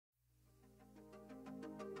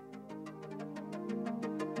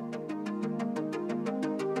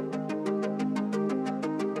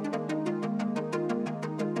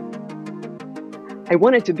I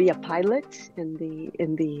wanted to be a pilot in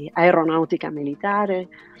the Aeronautica Militare,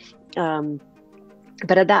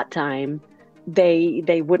 but at that time,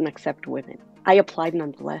 they wouldn't accept women. I applied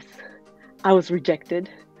nonetheless. I was rejected,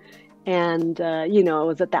 and it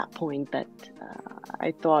was at that point that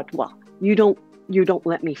I thought, well, you don't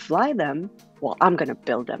let me fly them. Well, I'm going to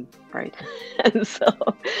build them, right? And so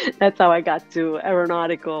that's how I got to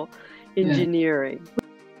aeronautical engineering.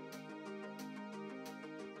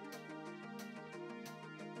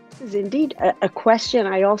 This is indeed a question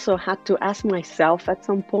I also had to ask myself at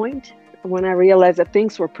some point when I realized that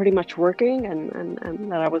things were pretty much working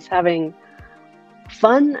and that I was having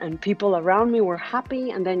fun and people around me were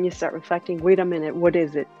happy. And then you start reflecting, wait a minute, what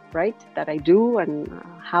is it, right, that I do, and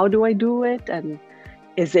how do I do it? And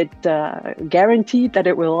is it guaranteed that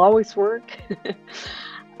it will always work?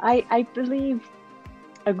 I believe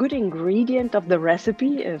a good ingredient of the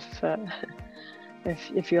recipe,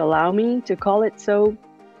 if you allow me to call it so,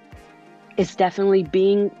 is definitely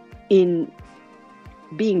being in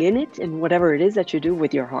it in whatever it is that you do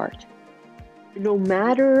with your heart. No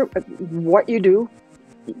matter what you do,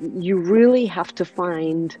 you really have to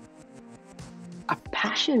find a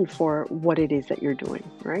passion for what it is that you're doing,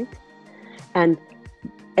 right? And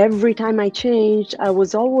every time I changed, I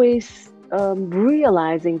was always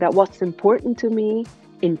realizing that what's important to me,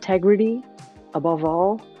 integrity above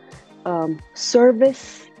all,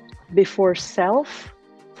 service before self,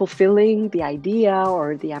 fulfilling the idea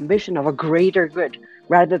or the ambition of a greater good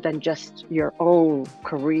rather than just your own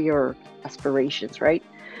career aspirations, right?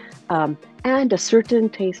 And a certain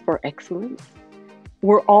taste for excellence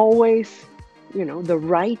were always, the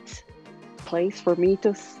right place for me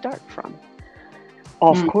to start from.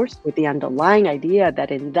 Of course, with the underlying idea that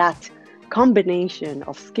in that combination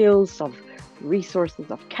of skills, of resources,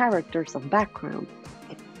 of characters, of background,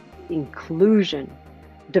 inclusion,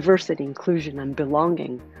 diversity, inclusion, and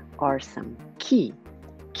belonging are some key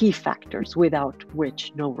factors without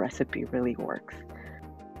which no recipe really works.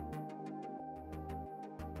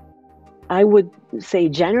 I would say,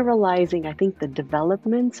 generalizing, I think the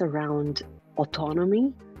developments around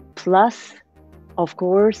autonomy, plus, of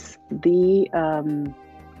course, the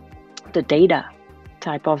data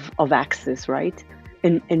type of access, right?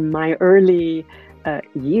 In my early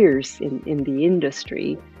years in the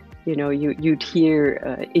industry, you'd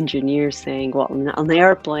hear engineers saying, well, an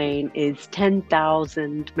airplane is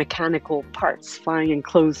 10,000 mechanical parts flying in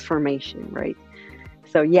closed formation, right?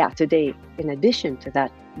 So yeah, today, in addition to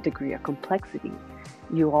that degree of complexity,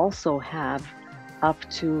 you also have up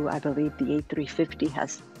to, I believe the A350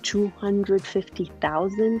 has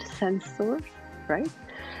 250,000 sensors, right?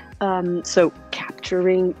 So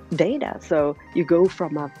capturing data. So you go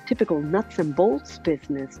from a typical nuts and bolts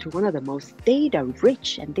business to one of the most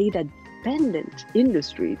data-rich and data-dependent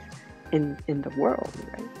industries in the world,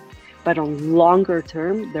 right? But on longer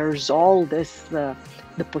term, there's all this, the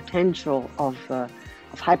potential of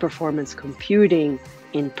high-performance computing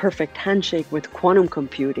in perfect handshake with quantum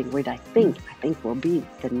computing, which I think will be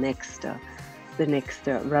the next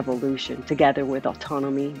revolution, together with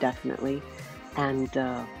autonomy, definitely. And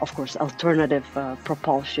of course, alternative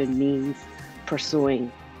propulsion means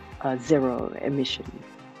pursuing zero emission.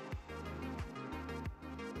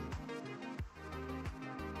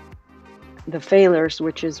 The failures,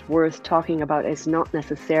 which is worth talking about, is not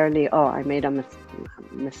necessarily, oh, I made a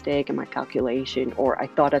mistake in my calculation, or I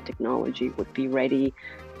thought a technology would be ready,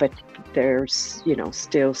 but there's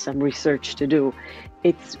still some research to do.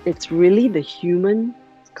 It's really the human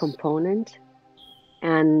component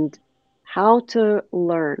and how to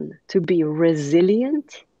learn to be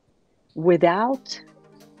resilient without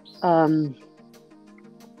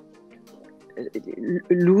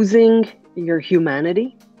losing your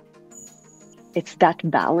humanity. It's that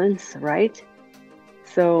balance, right?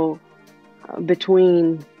 So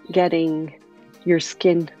between getting your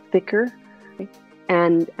skin thicker, right?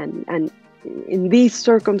 and in these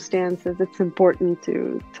circumstances, it's important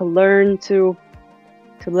to learn to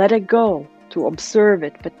let it go, to observe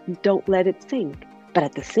it, but don't let it sink. But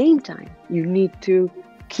at the same time, you need to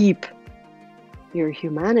keep your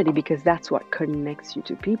humanity, because that's what connects you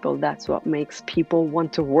to people. That's what makes people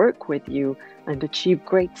want to work with you and achieve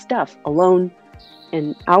great stuff. Alone,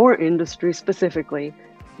 in our industry specifically,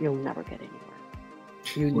 you'll never get anywhere.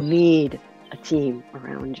 You need a team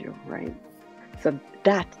around you, right? So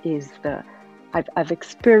that is I've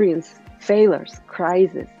experienced failures,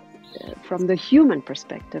 crises from the human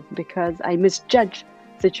perspective, because I misjudge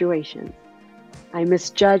situations. I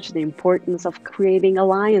misjudge the importance of creating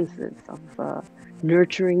alliances, of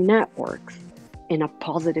nurturing networks in a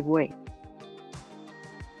positive way.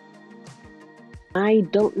 I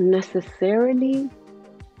don't necessarily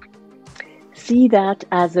see that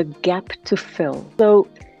as a gap to fill. So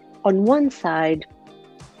on one side,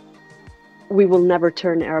 we will never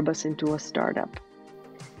turn Airbus into a startup.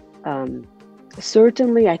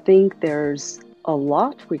 Certainly, I think there's a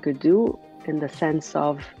lot we could do in the sense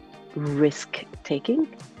of risk-taking,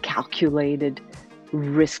 calculated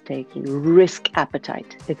risk-taking, risk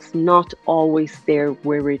appetite. It's not always there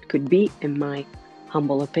where it could be, in my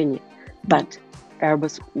humble opinion. But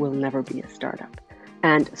Airbus will never be a startup.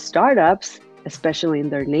 And startups, especially in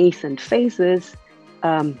their nascent phases,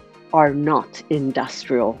 are not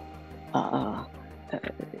industrial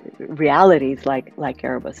realities like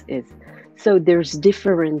Airbus is. So there's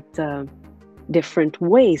different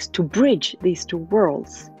ways to bridge these two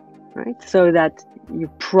worlds, right? So that you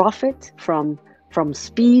profit from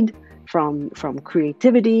speed, from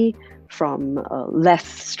creativity, from less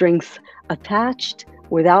strings attached,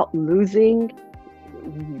 without losing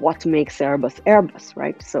what makes Airbus,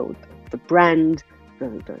 right? So the brand,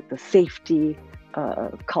 the safety,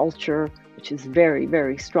 culture, which is very,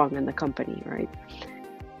 very strong in the company, right?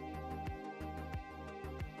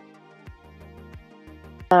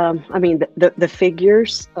 I mean, the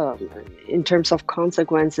figures in terms of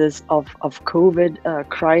consequences of COVID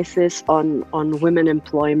crisis on women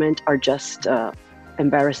employment are just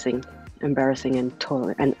embarrassing and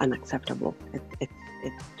totally and unacceptable.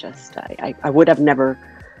 It's just, I would have never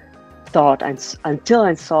thought until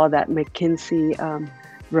I saw that McKinsey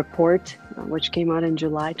report, which came out in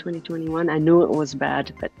July 2021. I knew it was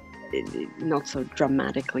bad, but not so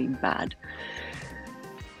dramatically bad.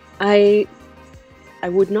 I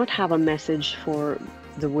would not have a message for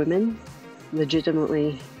the women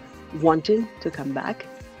legitimately wanting to come back,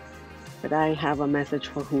 but I have a message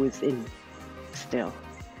for who is in still.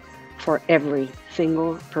 For every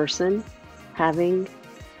single person having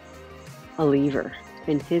a lever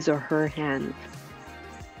in his or her hands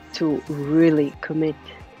to really commit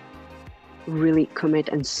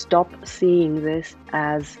and stop seeing this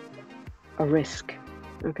as a risk.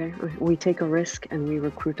 Okay, we take a risk and we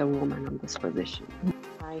recruit a woman on this position.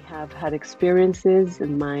 I have had experiences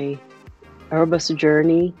in my Airbus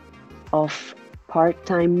journey of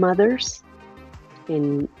part-time mothers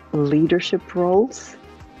in leadership roles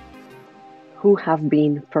who have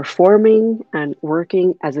been performing and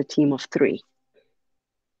working as a team of 3.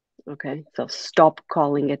 Okay, so stop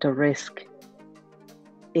calling it a risk.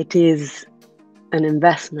 It is an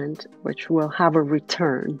investment which will have a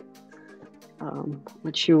return,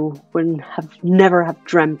 which you wouldn't never have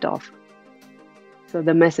dreamt of. So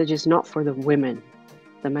the message is not for the women.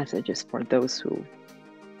 The message is for those who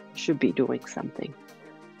should be doing something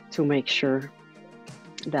to make sure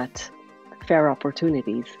that fair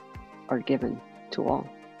opportunities are given to all.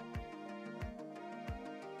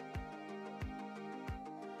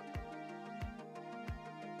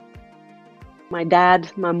 My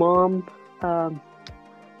dad, my mom,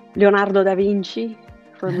 Leonardo da Vinci,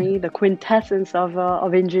 for me, the quintessence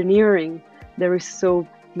of engineering. There is so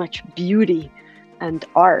much beauty and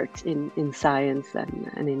art in science and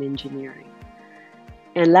in engineering.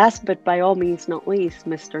 And last but by all means not least,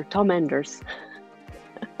 Mr. Tom Enders,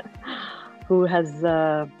 who has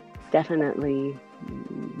definitely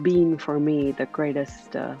been for me the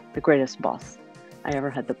greatest boss I ever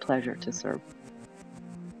had the pleasure to serve.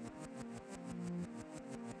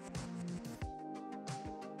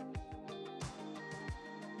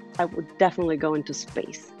 I would definitely go into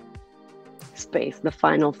space, the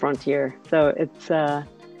final frontier. So it's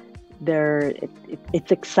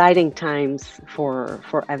it's exciting times for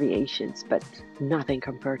aviations, but nothing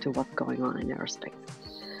compared to what's going on in aerospace.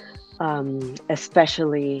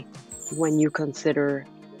 Especially when you consider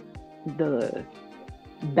the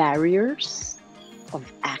barriers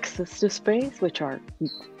of access to space, which are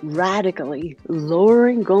radically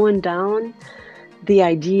going down. The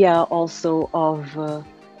idea also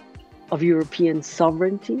of European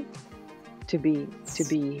sovereignty to be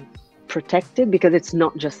protected, because it's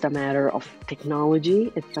not just a matter of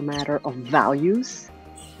technology, it's a matter of values,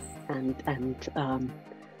 and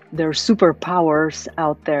there are superpowers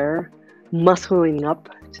out there muscling up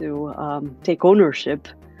to take ownership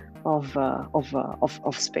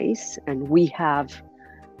of space, and we have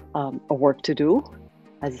a work to do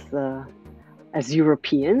as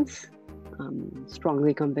Europeans.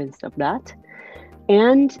 Strongly convinced of that.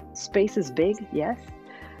 And space is big, yes.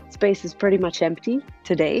 Space is pretty much empty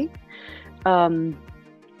today.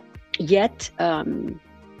 Yet,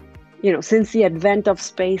 since the advent of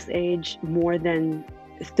space age, more than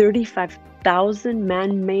 35,000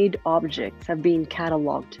 man-made objects have been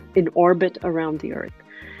cataloged in orbit around the Earth.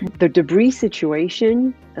 The debris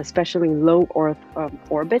situation, especially in low Earth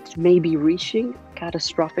orbit, may be reaching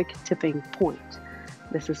catastrophic tipping point.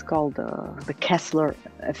 This is called the Kessler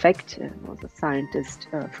effect. It was a scientist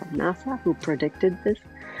from NASA who predicted this,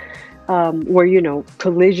 where, you know,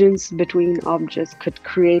 collisions between objects could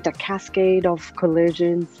create a cascade of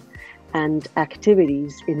collisions, and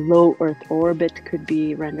activities in low Earth orbit could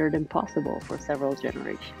be rendered impossible for several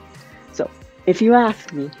generations. So, if you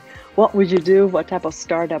ask me, what would you do? What type of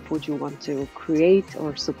startup would you want to create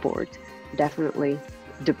or support? Definitely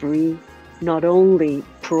debris, not only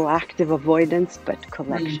proactive avoidance, but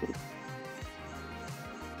collection.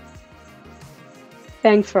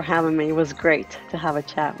 Thanks for having me. It was great to have a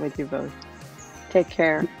chat with you both. Take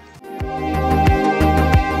care.